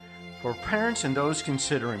For parents and those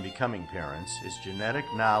considering becoming parents, is genetic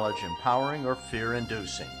knowledge empowering or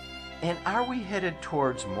fear-inducing? And are we headed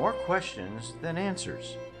towards more questions than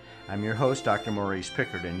answers? I'm your host, Dr. Maurice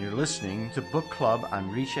Pickard, and you're listening to Book Club on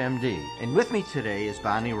ReachMD. And with me today is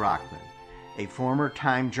Bonnie Rockman, a former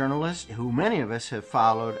Time journalist who many of us have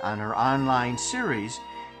followed on her online series,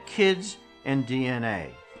 Kids and DNA.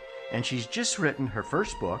 And she's just written her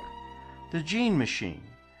first book, The Gene Machine: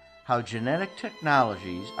 How Genetic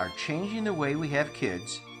Technologies Are Changing the Way We Have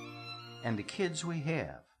Kids and the Kids We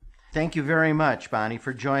Have. Thank you very much, Bonnie,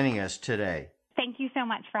 for joining us today. Thank you so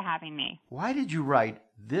much for having me. Why did you write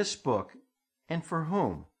this book, and for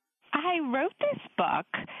whom? I wrote this book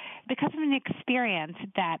because of an experience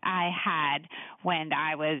that I had when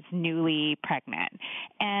I was newly pregnant.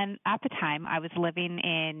 And at the time, I was living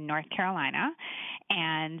in North Carolina,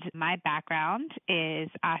 and my background is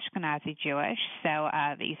Ashkenazi Jewish, so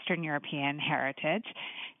of Eastern European heritage.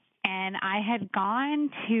 And I had gone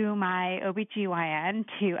to my OBGYN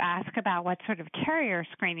to ask about what sort of carrier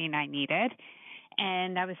screening I needed,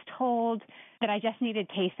 and I was told that I just needed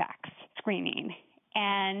Tay-Sachs screening.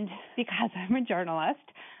 And because I'm a journalist,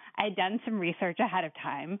 I had done some research ahead of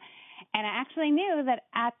time, and I actually knew that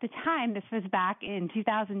at the time, this was back in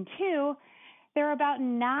 2002, there were about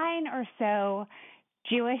 9 or so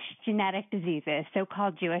Jewish genetic diseases,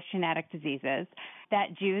 so-called Jewish genetic diseases,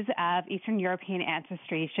 that Jews of Eastern European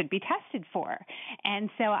ancestry should be tested for. And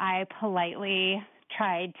so I politely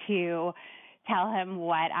tried to tell him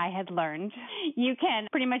what I had learned. You can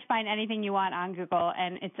pretty much find anything you want on Google,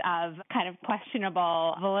 and it's of kind of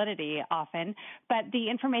questionable validity often. But the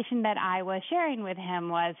information that I was sharing with him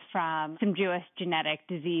was from some Jewish genetic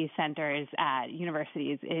disease centers at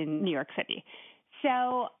universities in New York City.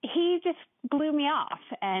 So he just blew me off,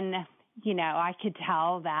 and, I could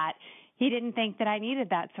tell that he didn't think that I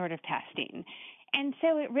needed that sort of testing. And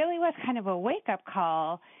so it really was kind of a wake-up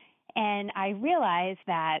call, and I realized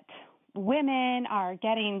that women are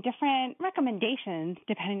getting different recommendations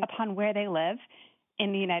depending upon where they live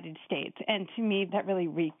in the United States. And to me, that really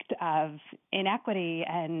reeked of inequity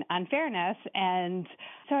and unfairness. And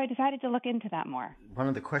so I decided to look into that more. One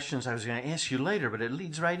of the questions I was going to ask you later, but it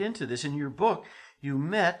leads right into this. In your book, you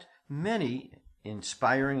met many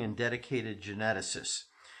inspiring and dedicated geneticists.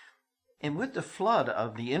 And with the flood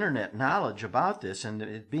of the internet knowledge about this and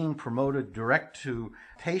it being promoted direct to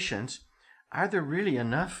patients, are there really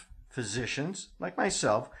enough physicians like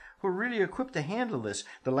myself who are really equipped to handle this?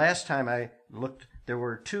 The last time I looked, there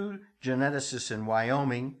were 2 geneticists in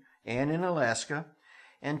Wyoming and in Alaska,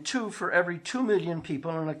 and 2 for every 2 million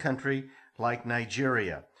people in a country like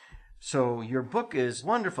Nigeria. So your book is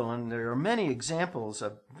wonderful, and there are many examples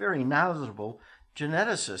of very knowledgeable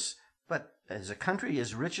geneticists, but as a country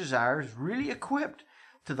as rich as ours, really equipped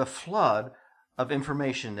to the flood of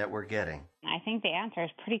information that we're getting? I think the answer is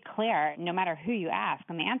pretty clear no matter who you ask,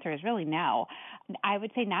 and the answer is really no. I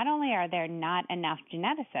would say not only are there not enough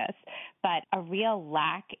geneticists, but a real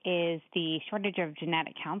lack is the shortage of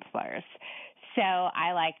genetic counselors. So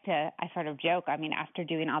I sort of joke, after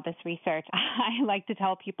doing all this research, I like to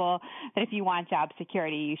tell people that if you want job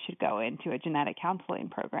security, you should go into a genetic counseling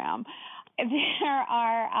program. There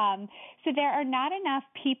are not enough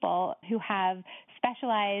people who have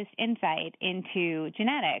specialized insight into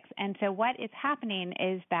genetics. And so what is happening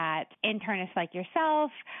is that internists like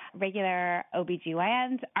yourself, regular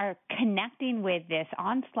OBGYNs, are connecting with this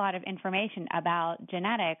onslaught of information about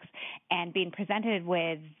genetics and being presented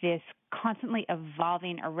with this constantly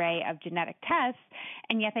evolving array of genetic tests,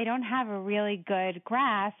 and yet they don't have a really good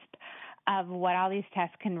grasp of what all these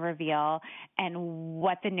tests can reveal and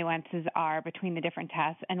what the nuances are between the different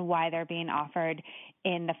tests and why they're being offered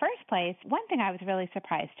in the first place. One thing I was really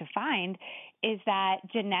surprised to find is that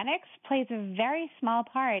genetics plays a very small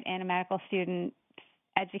part in a medical student's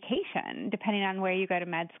education, depending on where you go to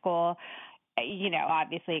med school.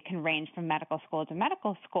 Obviously it can range from medical school to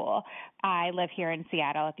medical school. I live here in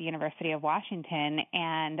Seattle at the University of Washington,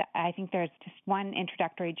 and I think there's just one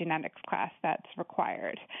introductory genetics class that's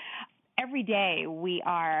required. Every day we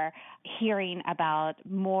are hearing about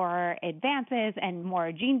more advances and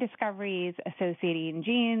more gene discoveries associating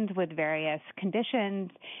genes with various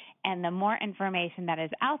conditions. And the more information that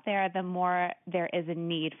is out there, the more there is a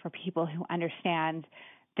need for people who understand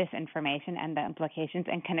this information and the implications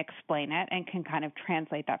and can explain it and can kind of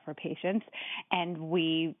translate that for patients. And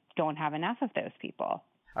we don't have enough of those people.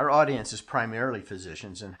 Our audience is primarily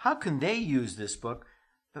physicians, and how can they use this book?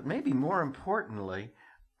 But maybe more importantly,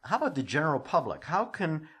 how about the general public? How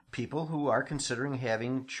can people who are considering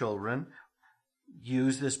having children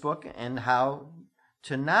use this book, and how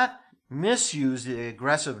to not misuse the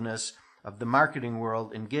aggressiveness of the marketing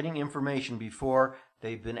world in getting information before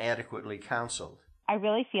they've been adequately counseled? I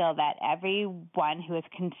really feel that everyone who is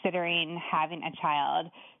considering having a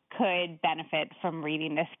child could benefit from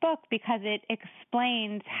reading this book because it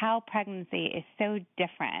explains how pregnancy is so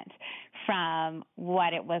different from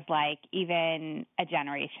what it was like even a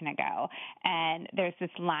generation ago. And there's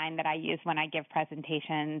this line that I use when I give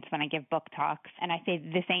presentations, when I give book talks, and I say,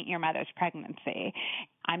 "This ain't your mother's pregnancy."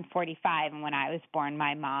 I'm 45, and when I was born,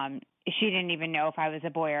 my mom, she didn't even know if I was a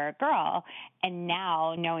boy or a girl. And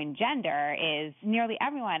now knowing gender is nearly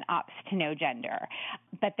everyone opts to know gender.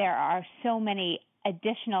 But there are so many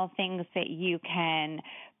additional things that you can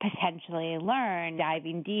potentially learn,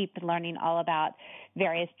 diving deep, learning all about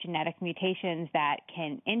various genetic mutations that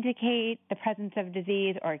can indicate the presence of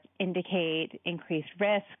disease or indicate increased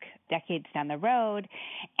risk decades down the road.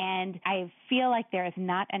 And I feel like there is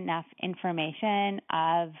not enough information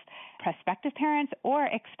of prospective parents or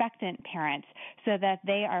expectant parents so that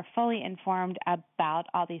they are fully informed about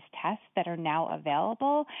all these tests that are now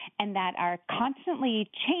available and that are constantly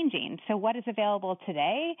changing. So what is available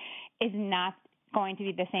today is not going to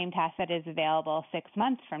be the same test that is available 6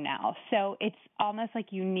 months from now. So it's almost like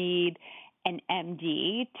you need an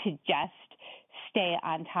MD to just stay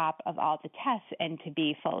on top of all the tests and to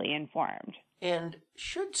be fully informed. And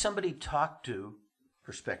should somebody talk to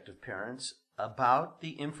prospective parents about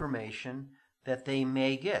the information that they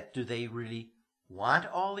may get? Do they really want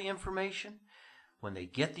all the information? When they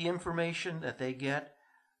get the information that they get,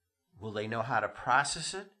 will they know how to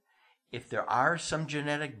process it? If there are some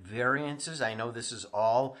genetic variances, I know this is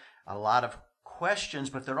all a lot of questions,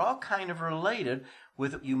 but they're all kind of related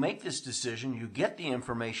with you make this decision, you get the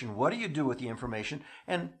information, what do you do with the information?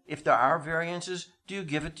 And if there are variances, do you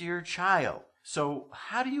give it to your child? So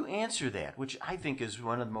how do you answer that, which I think is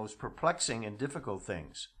one of the most perplexing and difficult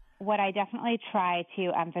things? What I definitely try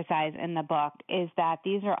to emphasize in the book is that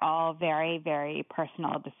these are all very, very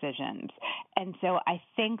personal decisions. And so I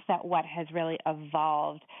think that what has really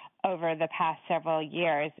evolved over the past several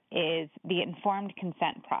years is the informed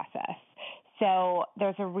consent process. So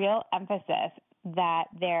there's a real emphasis that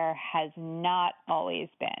there has not always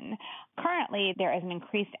been. Currently, there is an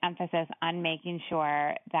increased emphasis on making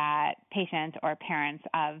sure that patients or parents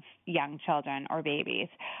of young children or babies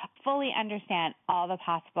fully understand all the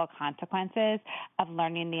possible consequences of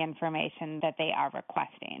learning the information that they are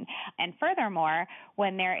requesting. And furthermore,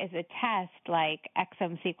 when there is a test like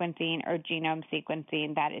exome sequencing or genome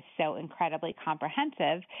sequencing that is so incredibly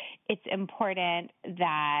comprehensive, it's important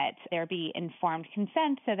that there be informed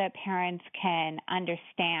consent so that parents can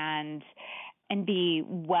understand and be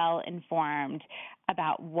well informed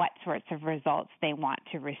about what sorts of results they want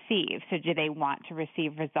to receive. So do they want to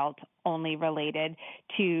receive results only related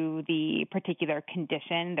to the particular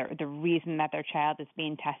condition, the reason that their child is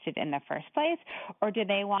being tested in the first place? Or do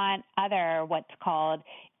they want other what's called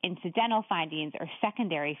incidental findings or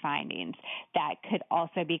secondary findings that could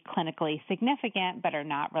also be clinically significant but are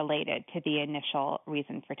not related to the initial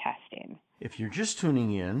reason for testing? If you're just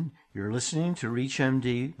tuning in, you're listening to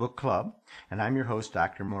ReachMD Book Club, and I'm your host,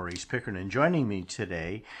 Dr. Maurice Pickering. And joining me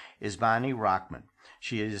today is Bonnie Rockman.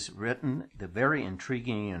 She has written the very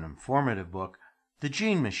intriguing and informative book, The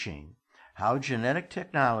Gene Machine, How Genetic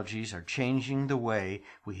Technologies Are Changing the Way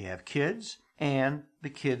We Have Kids and the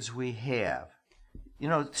Kids We Have. You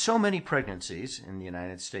know, so many pregnancies, in the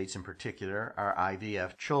United States in particular, are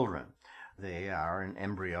IVF children. They are an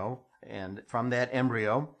embryo, and from that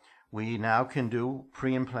embryo, we now can do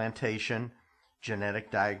pre-implantation genetic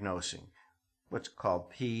diagnosing, what's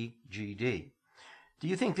called PGD. Do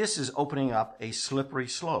you think this is opening up a slippery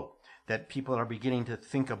slope, that people are beginning to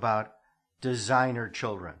think about designer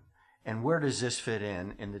children? And where does this fit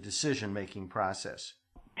in the decision-making process?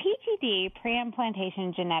 PGD,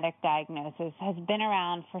 pre-implantation genetic diagnosis, has been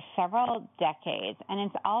around for several decades, and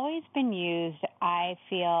it's always been used, I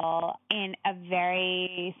feel, in a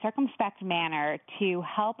very circumspect manner to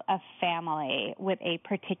help a family with a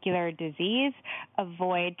particular disease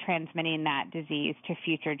avoid transmitting that disease to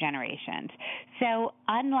future generations. So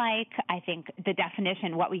unlike, I think, the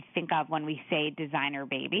definition, what we think of when we say designer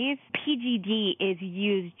babies, PGD is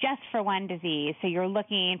used just for one disease. So you're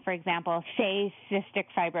looking, for example, say cystic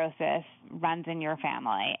fibrosis runs in your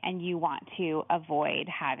family and you want to avoid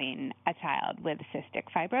having a child with cystic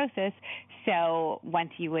fibrosis. So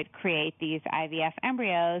once you would create these IVF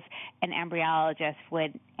embryos, an embryologist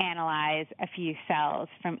would analyze a few cells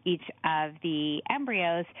from each of the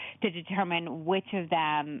embryos to determine which of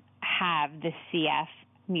them have the CF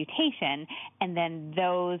mutation, and then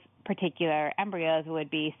those particular embryos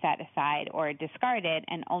would be set aside or discarded,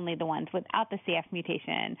 and only the ones without the CF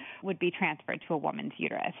mutation would be transferred to a woman's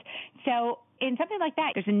uterus. So in something like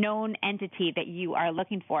that, there's a known entity that you are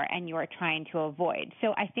looking for and you are trying to avoid.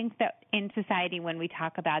 So I think that in society, when we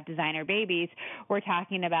talk about designer babies, we're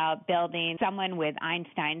talking about building someone with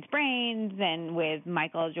Einstein's brains and with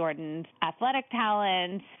Michael Jordan's athletic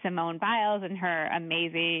talents, Simone Biles and her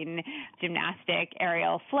amazing gymnastic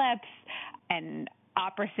aerial flips, and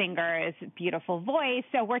opera singer's beautiful voice.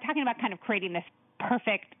 So we're talking about kind of creating this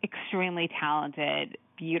perfect, extremely talented,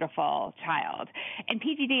 beautiful child. And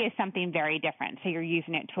PGD is something very different. So you're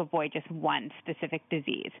using it to avoid just one specific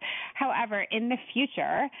disease. However, in the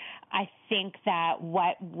future, I think that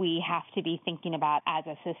what we have to be thinking about as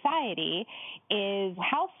a society is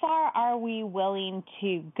how far are we willing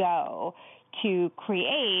to go to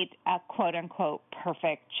create a quote-unquote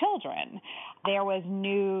perfect children. There was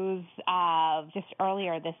news just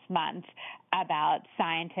earlier this month about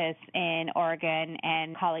scientists in Oregon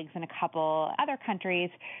and colleagues in a couple other countries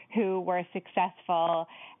who were successful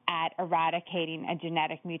at eradicating a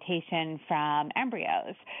genetic mutation from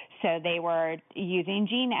embryos. So they were using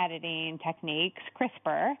gene editing techniques,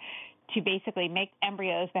 CRISPR, to basically make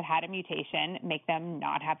embryos that had a mutation, make them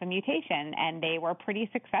not have a mutation. And they were pretty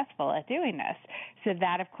successful at doing this. So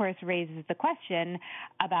that, of course, raises the question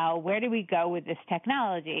about where do we go with this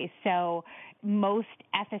technology? So most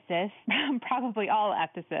ethicists, probably all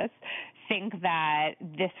ethicists, think that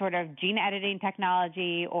this sort of gene editing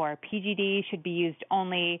technology or PGD should be used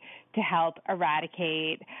only to help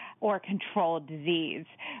eradicate or control disease.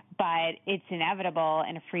 But it's inevitable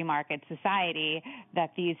in a free market society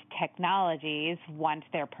that these technologies, once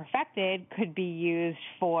they're perfected, could be used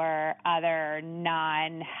for other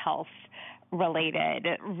non-health related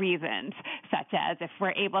reasons, such as if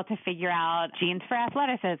we're able to figure out genes for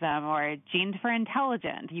athleticism or genes for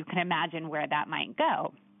intelligence, you can imagine where that might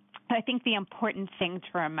go. I think the important thing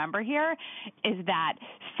to remember here is that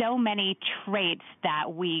so many traits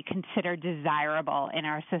that we consider desirable in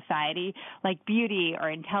our society, like beauty or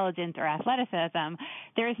intelligence or athleticism,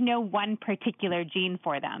 there is no one particular gene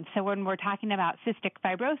for them. So when we're talking about cystic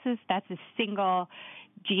fibrosis, that's a single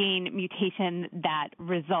gene mutation that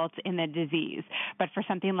results in the disease. But for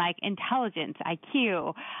something like intelligence,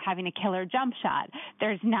 IQ, having a killer jump shot,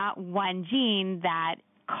 there's not one gene that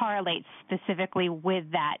correlates specifically with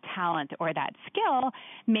that talent or that skill,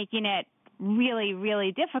 making it really,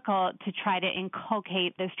 really difficult to try to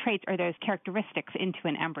inculcate those traits or those characteristics into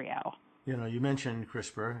an embryo. You know, you mentioned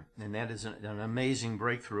CRISPR, and that is an amazing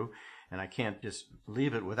breakthrough, and I can't just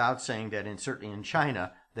leave it without saying that certainly in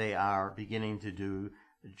China, they are beginning to do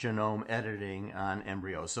genome editing on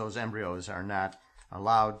embryos. Those embryos are not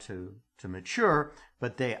allowed to mature,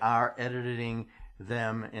 but they are editing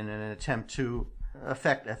them in an attempt to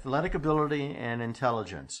affect athletic ability and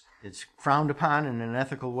intelligence. It's frowned upon in an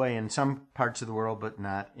ethical way in some parts of the world, but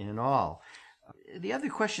not in all. The other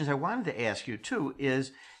questions I wanted to ask you, too,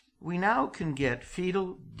 is we now can get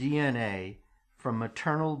fetal DNA from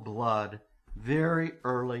maternal blood very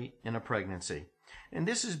early in a pregnancy. And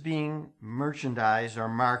this is being merchandised or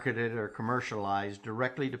marketed or commercialized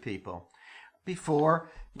directly to people.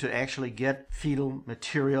 Before, to actually get fetal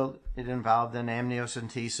material, it involved an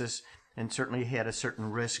amniocentesis and certainly had a certain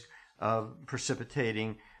risk of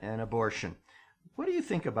precipitating an abortion. What do you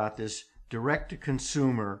think about this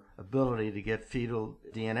direct-to-consumer ability to get fetal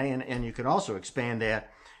DNA? And you can also expand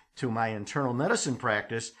that to my internal medicine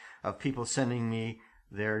practice of people sending me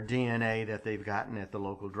their DNA that they've gotten at the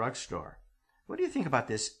local drugstore. What do you think about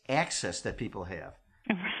this access that people have?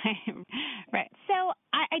 Right. So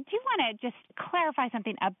I do want to just clarify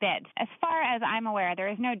something a bit. As far as I'm aware, there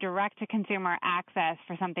is no direct-to-consumer access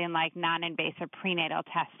for something like non-invasive prenatal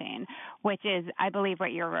testing, which is, I believe,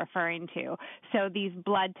 what you're referring to. So these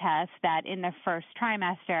blood tests that in the first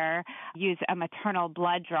trimester use a maternal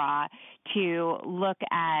blood draw to look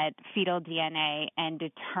at fetal DNA and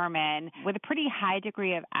determine with a pretty high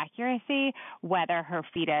degree of accuracy whether her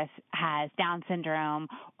fetus has Down syndrome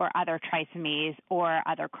or other trisomies or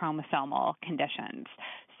other chromosomal conditions.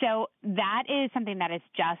 So that is something that is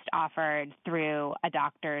just offered through a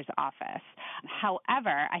doctor's office. However,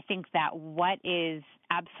 I think that what is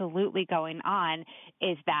absolutely going on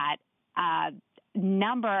is that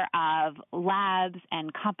number of labs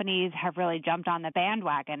and companies have really jumped on the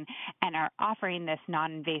bandwagon and are offering this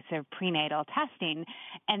non-invasive prenatal testing,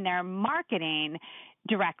 and they're marketing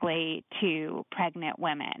directly to pregnant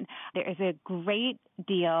women. There is a great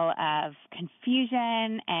deal of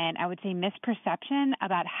confusion and I would say misperception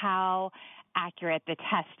about how accurate the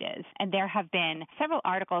test is. And there have been several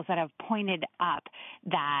articles that have pointed up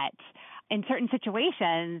that in certain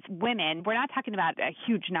situations, women, we're not talking about a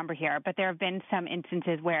huge number here, but there have been some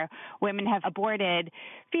instances where women have aborted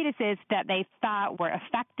fetuses that they thought were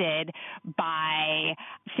affected by,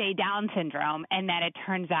 say, Down syndrome, and then it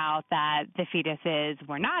turns out that the fetuses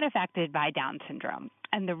were not affected by Down syndrome.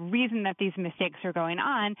 And the reason that these mistakes are going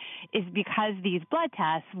on is because these blood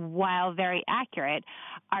tests, while very accurate,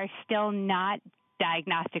 are still not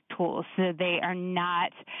diagnostic tools. So they are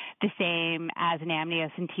not the same as an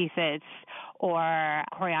amniocentesis or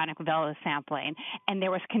chorionic villus sampling. And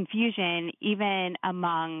there was confusion even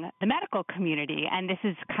among the medical community. And this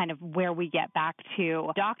is kind of where we get back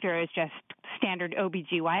to doctors, just standard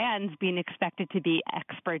OBGYNs, being expected to be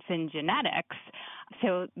experts in genetics.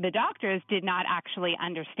 So the doctors did not actually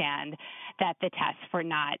understand that the tests were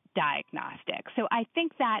not diagnostic. So I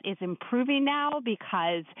think that is improving now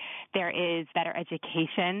because there is better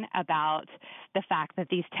education about the fact that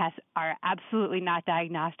these tests are absolutely not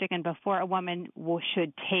diagnostic. And before a woman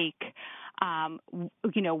should take,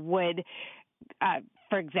 would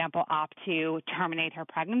for example, opt to terminate her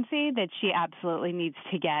pregnancy, that she absolutely needs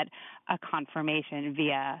to get a confirmation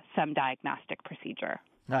via some diagnostic procedure.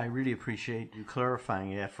 I really appreciate you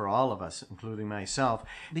clarifying that for all of us, including myself.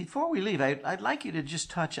 Before we leave, I'd like you to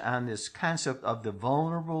just touch on this concept of the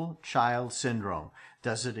vulnerable child syndrome.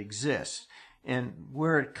 Does it exist? And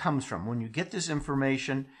where it comes from. When you get this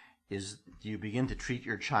information, do you begin to treat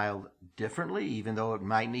your child differently, even though it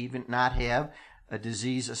might even not have a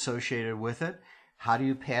disease associated with it? How do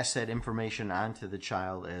you pass that information on to the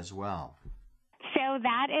child as well? So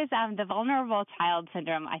that is the vulnerable child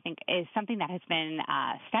syndrome, I think, is something that has been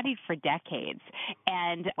studied for decades.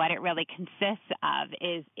 And what it really consists of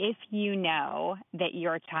is if you know that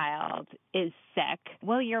your child is sick,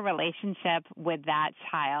 will your relationship with that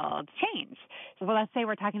child change? Well, let's say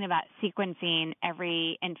we're talking about sequencing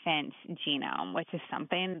every infant's genome, which is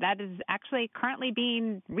something that is actually currently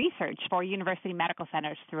being researched for university medical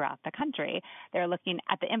centers throughout the country. They're looking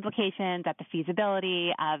at the implications, at the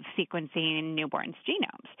feasibility of sequencing newborns'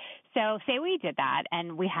 genomes. So say we did that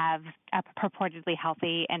and we have a purportedly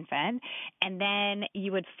healthy infant, and then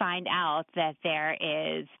you would find out that there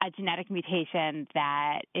is a genetic mutation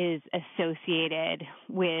that is associated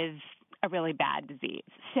with a really bad disease.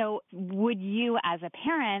 So would you as a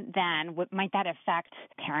parent then, might that affect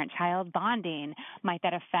parent-child bonding? Might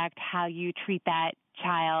that affect how you treat that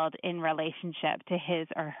child in relationship to his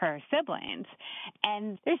or her siblings?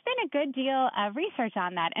 And there's been a good deal of research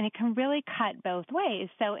on that, and it can really cut both ways.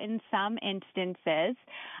 So in some instances,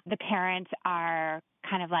 the parents are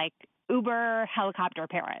kind of like Uber helicopter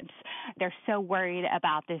parents. They're so worried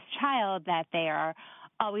about this child that they are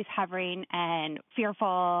always hovering and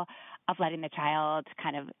fearful of letting the child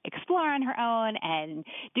kind of explore on her own and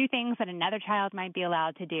do things that another child might be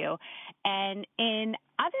allowed to do. And in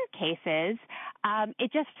other cases,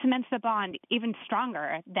 it just cements the bond even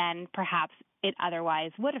stronger than perhaps it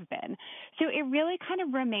otherwise would have been. So it really kind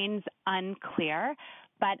of remains unclear.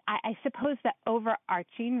 But I suppose that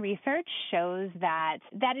overarching research shows that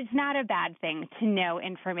it's not a bad thing to know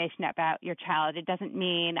information about your child. It doesn't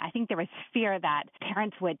mean, I think there was fear that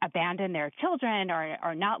parents would abandon their children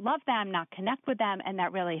or not love them, not connect with them, and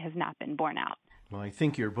that really has not been borne out. Well, I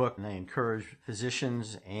think your book, and I encourage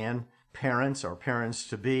physicians and parents or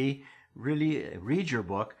parents-to-be, really read your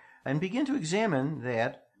book and begin to examine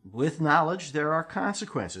that. With knowledge, there are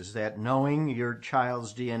consequences, that knowing your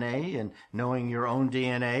child's DNA and knowing your own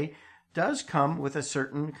DNA does come with a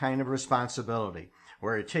certain kind of responsibility.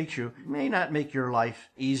 Where it takes you may not make your life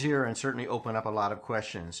easier and certainly open up a lot of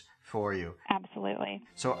questions for you. Absolutely.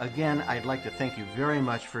 So again, I'd like to thank you very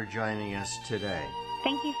much for joining us today.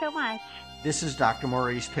 Thank you so much. This is Dr.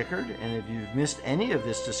 Maurice Pickard, and if you've missed any of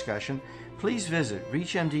this discussion, please visit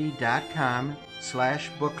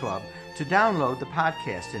reachmd.com/book club to download the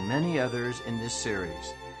podcast and many others in this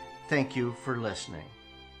series. Thank you for listening.